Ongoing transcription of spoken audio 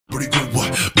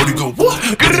go what?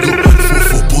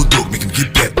 For bulldog, make him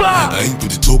get back. I ain't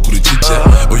with the talk or the chit chat.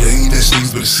 Oh yeah, ain't that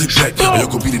things, better sit back. Oh, y'all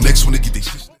gonna be the next one to get they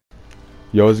shit.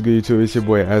 Yo, what's good YouTube? It's your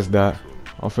boy S Dot.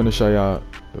 I'm finna show y'all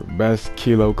the best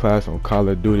kilo class on Call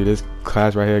of Duty. This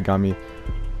class right here got me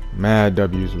mad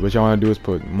W's. What y'all wanna do is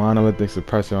put monolithic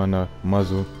suppressor on the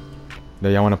muzzle.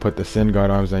 Then y'all wanna put the Sin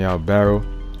Guard arms on y'all barrel.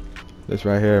 This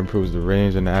right here improves the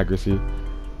range and the accuracy.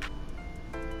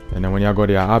 And then when y'all go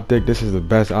to your optic, this is the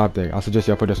best optic. I suggest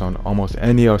y'all put this on almost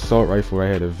any assault rifle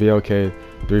right here. The VLK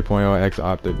 3.0X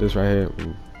optic. This right here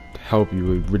will help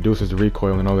you. It reduces the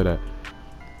recoil and all of that.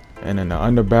 And then the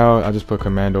underbarrel, I just put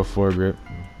Commando foregrip.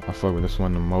 I fuck with this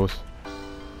one the most.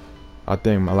 I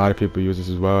think a lot of people use this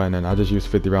as well. And then I just use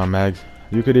 50 round mags.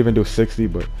 You could even do 60,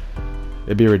 but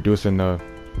it'd be reducing the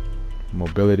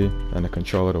mobility and the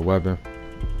control of the weapon.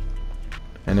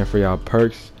 And then for y'all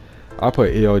perks, I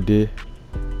put EOD.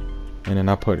 And then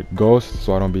I put Ghost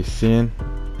so I don't be seen.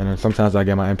 And then sometimes I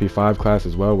get my MP5 class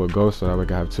as well with Ghost so that we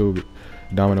can have 2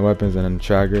 dominant weapons and then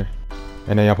tracker.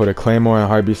 And then y'all put a Claymore and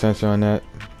heartbeat sensor on that.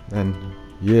 And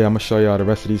yeah, I'm gonna show y'all the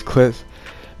rest of these clips.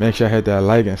 Make sure I hit that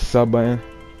like and sub button.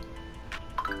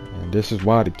 And this is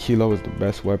why the Kilo is the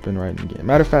best weapon right in the game.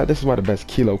 Matter of fact, this is why the best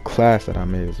Kilo class that I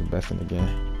made is the best in the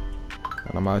game.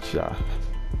 And I'm out, y'all.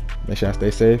 Make sure I stay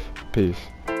safe. Peace.